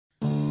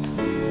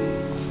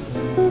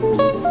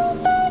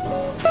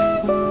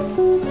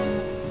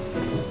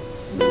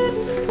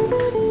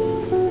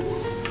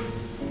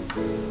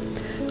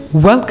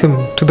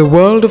Welcome to the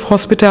world of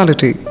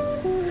hospitality.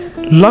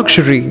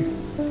 Luxury,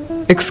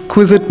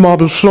 exquisite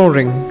marble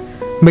flooring,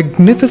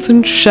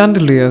 magnificent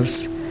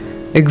chandeliers,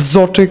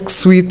 exotic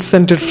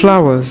sweet-scented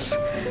flowers,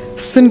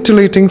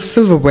 scintillating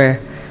silverware,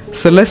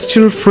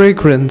 celestial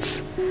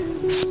fragrance,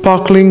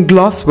 sparkling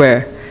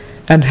glassware,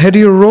 and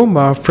heady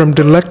aroma from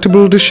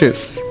delectable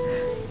dishes.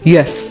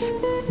 Yes,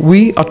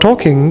 we are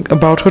talking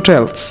about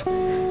hotels.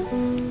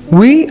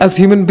 We as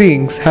human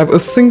beings have a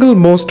single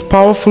most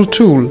powerful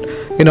tool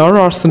in our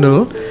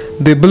arsenal,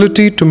 the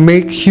ability to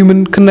make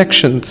human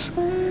connections.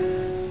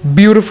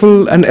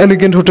 Beautiful and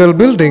elegant hotel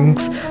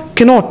buildings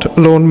cannot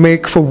alone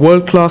make for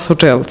world-class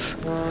hotels.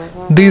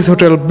 These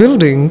hotel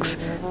buildings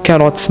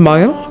cannot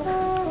smile,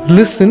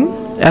 listen,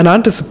 and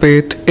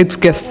anticipate its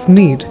guests'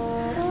 need.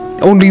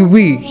 Only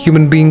we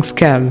human beings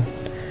can,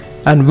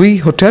 and we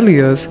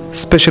hoteliers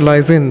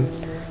specialize in.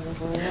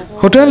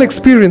 Hotel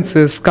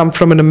experiences come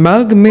from an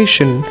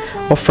amalgamation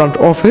of front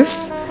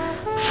office,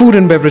 food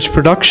and beverage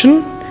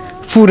production,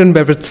 food and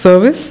beverage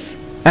service,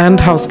 and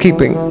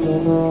housekeeping.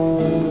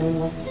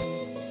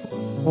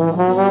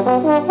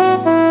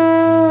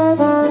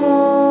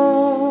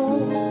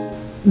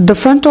 The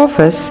front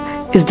office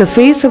is the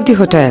face of the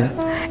hotel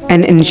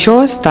and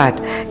ensures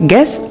that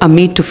guests are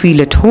made to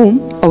feel at home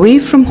away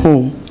from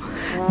home.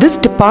 This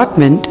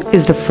department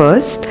is the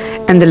first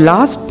and the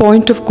last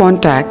point of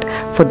contact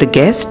for the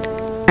guest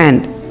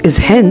and is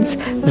hence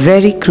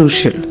very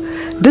crucial.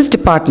 This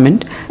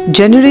department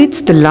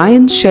generates the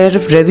lion's share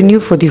of revenue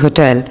for the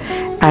hotel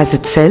as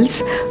it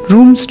sells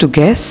rooms to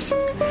guests.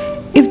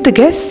 If the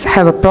guests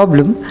have a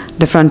problem,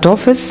 the front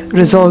office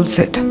resolves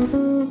it.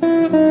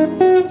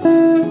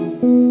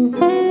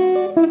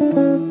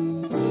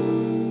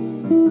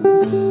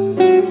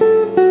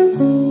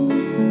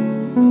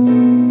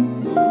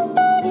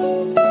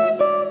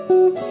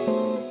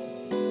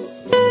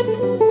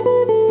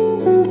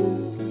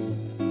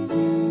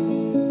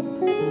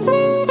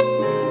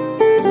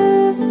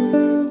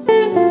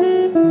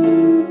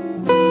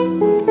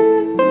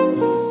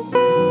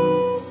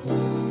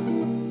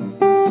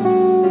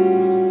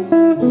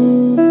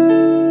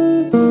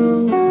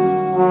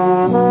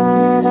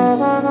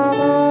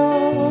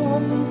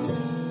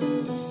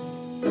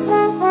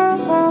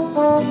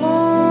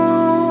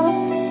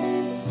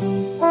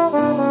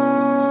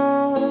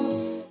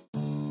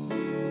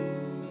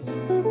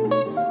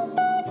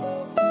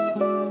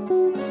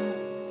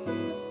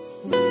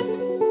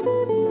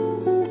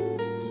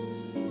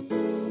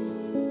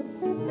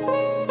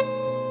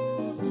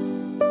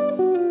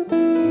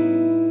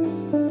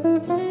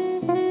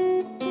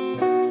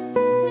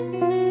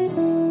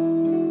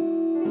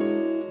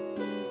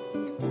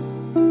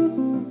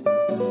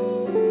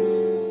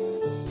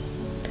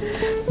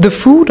 The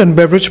food and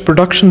beverage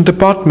production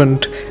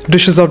department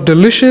dishes out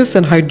delicious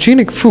and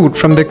hygienic food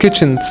from their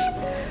kitchens.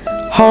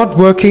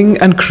 Hard-working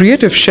and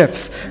creative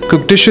chefs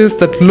cook dishes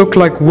that look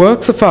like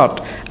works of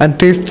art and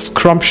taste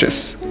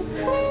scrumptious.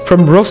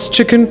 From roast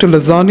chicken to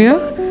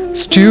lasagna,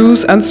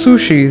 stews and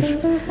sushis,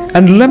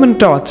 and lemon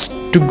tarts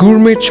to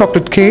gourmet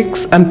chocolate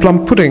cakes and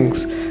plum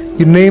puddings,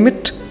 you name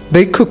it,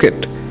 they cook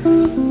it.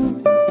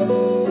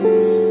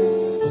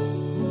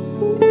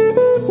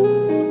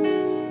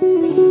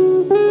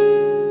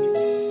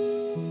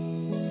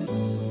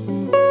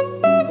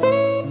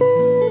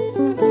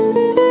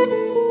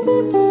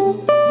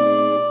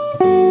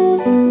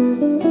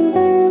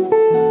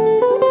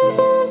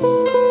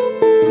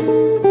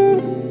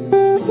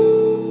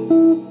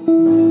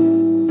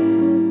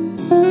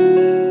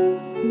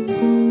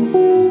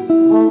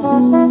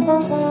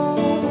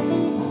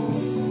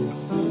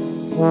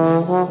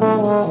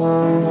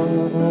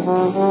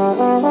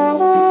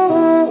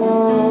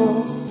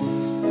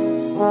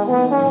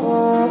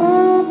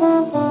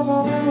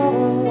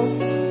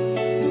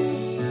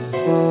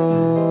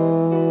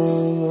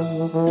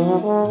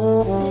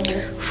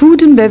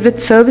 Food and Beverage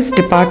Service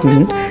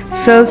Department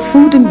serves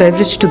food and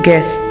beverage to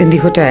guests in the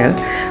hotel,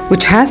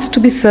 which has to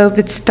be served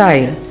with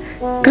style,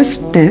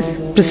 crispness,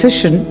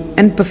 precision,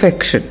 and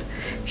perfection.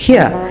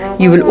 Here,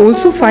 you will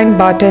also find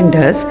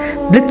bartenders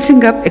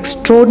blitzing up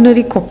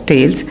extraordinary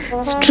cocktails,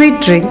 straight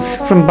drinks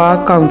from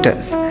bar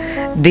counters.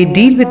 They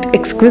deal with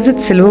exquisite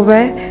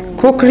silverware,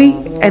 crockery,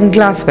 and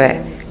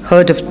glassware.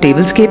 Heard of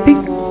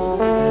tablescaping?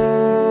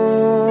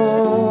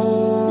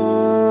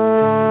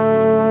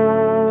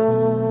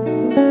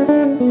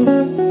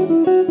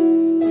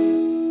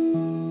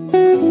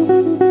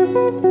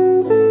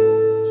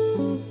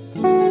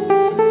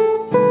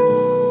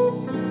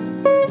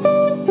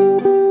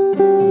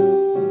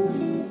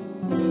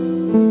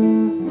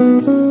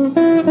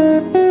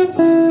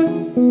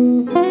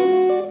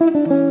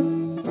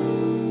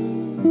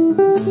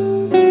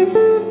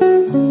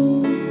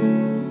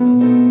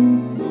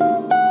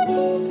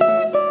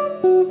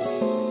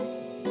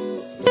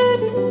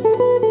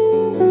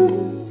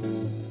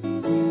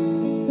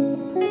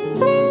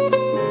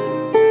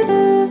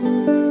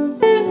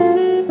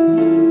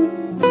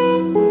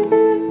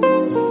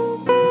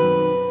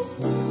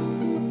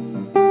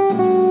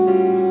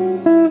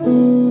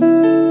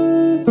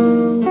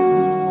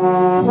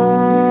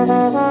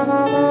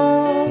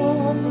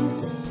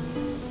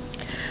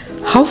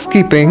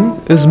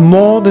 Housekeeping is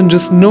more than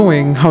just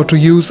knowing how to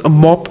use a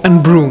mop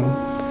and broom.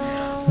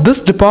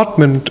 This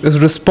department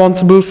is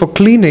responsible for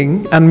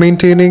cleaning and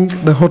maintaining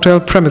the hotel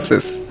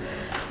premises.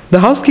 The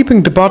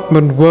housekeeping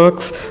department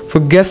works for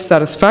guest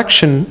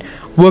satisfaction,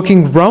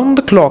 working round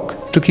the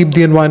clock to keep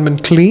the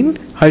environment clean,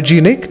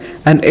 hygienic,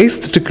 and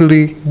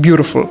aesthetically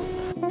beautiful.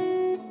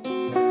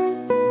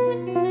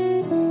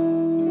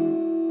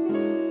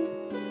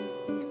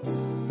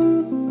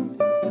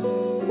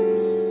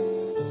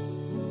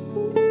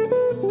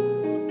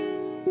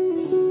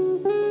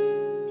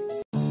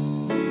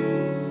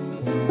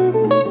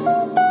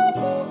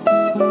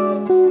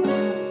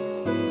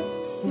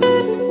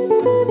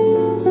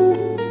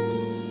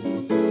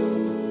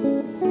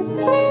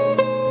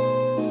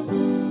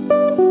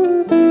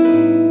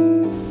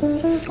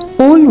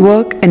 All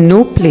work and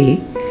no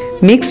play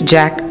makes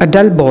Jack a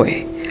dull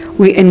boy.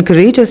 We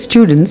encourage our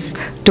students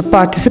to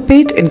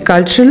participate in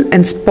cultural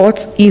and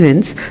sports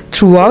events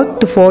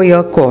throughout the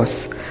 4-year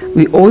course.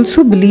 We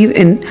also believe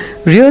in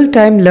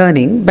real-time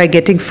learning by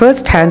getting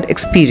first-hand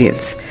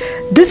experience.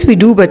 This we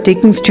do by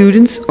taking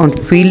students on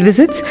field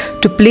visits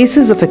to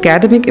places of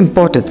academic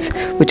importance,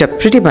 which are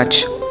pretty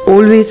much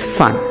always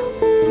fun.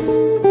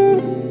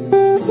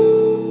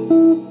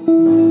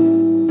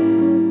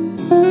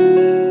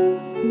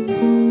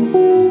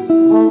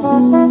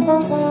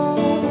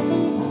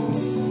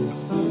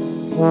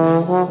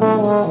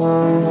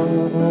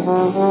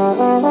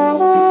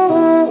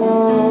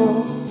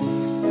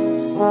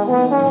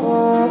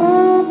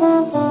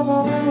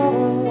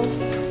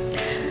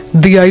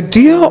 The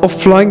idea of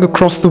flying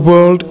across the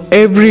world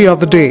every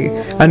other day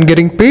and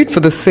getting paid for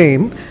the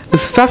same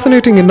is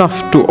fascinating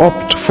enough to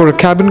opt for a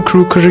cabin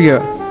crew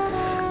career.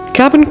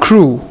 Cabin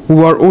crew,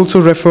 who are also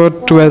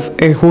referred to as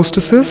air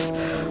hostesses,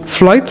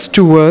 flight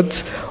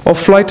stewards, or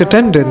flight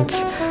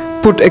attendants,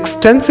 put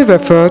extensive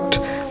effort,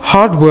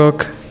 hard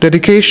work,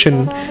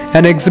 dedication,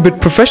 and exhibit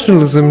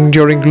professionalism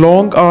during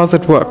long hours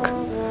at work.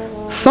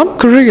 Some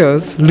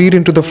careers lead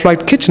into the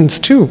flight kitchens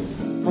too.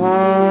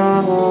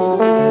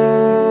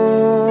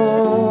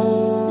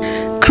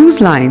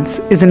 Cruise lines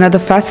is another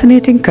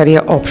fascinating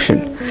career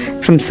option,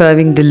 from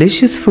serving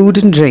delicious food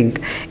and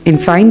drink in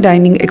fine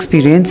dining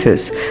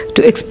experiences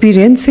to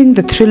experiencing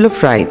the thrill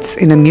of rides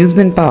in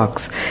amusement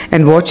parks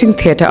and watching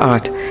theatre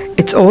art.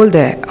 It's all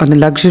there on a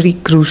luxury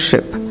cruise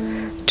ship.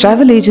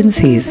 Travel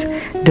agencies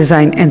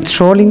design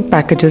enthralling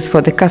packages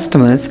for their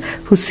customers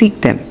who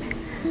seek them.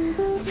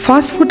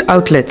 Fast food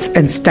outlets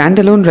and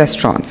standalone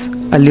restaurants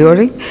are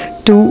luring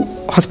to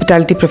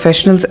hospitality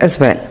professionals as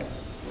well.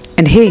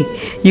 And hey,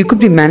 you could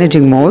be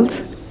managing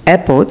malls,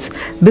 airports,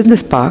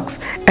 business parks,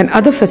 and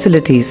other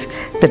facilities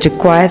that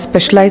require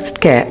specialized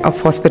care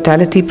of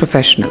hospitality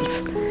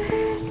professionals.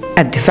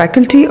 At the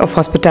Faculty of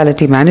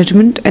Hospitality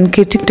Management and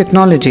Catering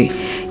Technology,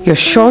 you're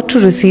sure to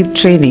receive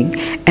training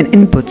and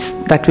inputs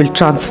that will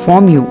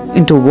transform you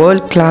into a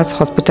world-class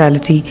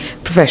hospitality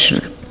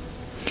professional.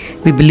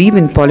 We believe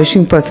in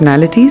polishing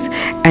personalities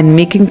and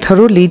making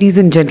thorough ladies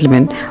and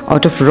gentlemen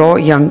out of raw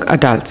young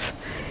adults.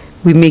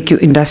 We make you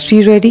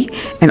industry ready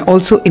and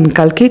also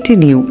inculcate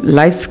in you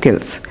life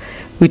skills.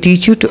 We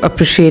teach you to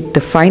appreciate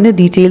the finer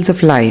details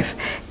of life,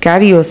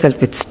 carry yourself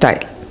with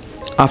style.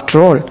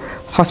 After all,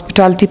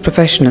 hospitality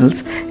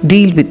professionals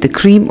deal with the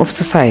cream of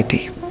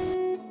society.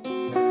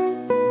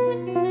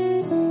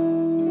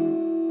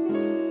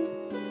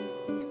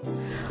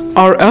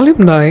 Our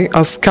alumni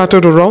are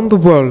scattered around the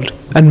world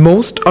and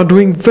most are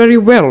doing very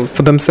well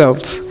for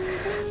themselves.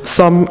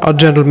 Some are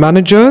general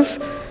managers,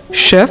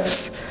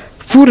 chefs,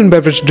 food and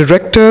beverage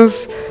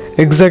directors,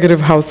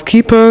 executive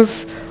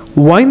housekeepers,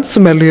 wine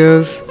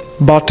sommeliers,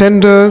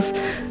 bartenders,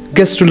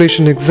 guest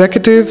relation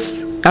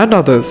executives, and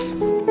others.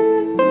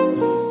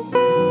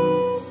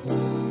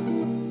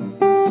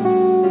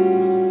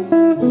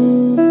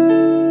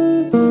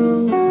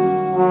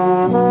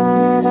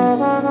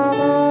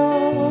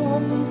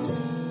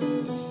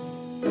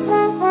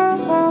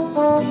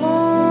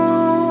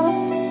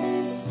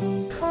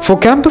 For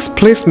campus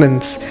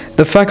placements,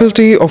 the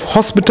Faculty of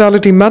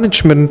Hospitality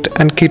Management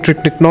and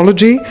Catering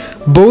Technology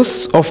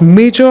boasts of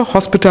major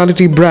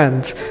hospitality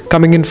brands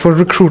coming in for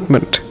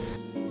recruitment.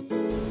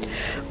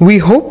 We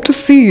hope to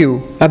see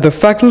you at the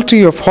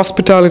Faculty of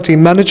Hospitality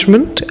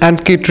Management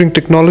and Catering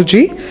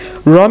Technology,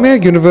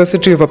 Ramaiah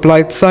University of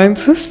Applied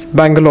Sciences,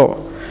 Bangalore.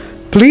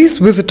 Please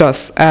visit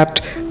us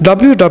at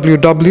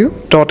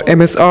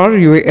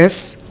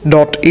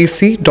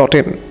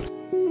www.msruas.ac.in.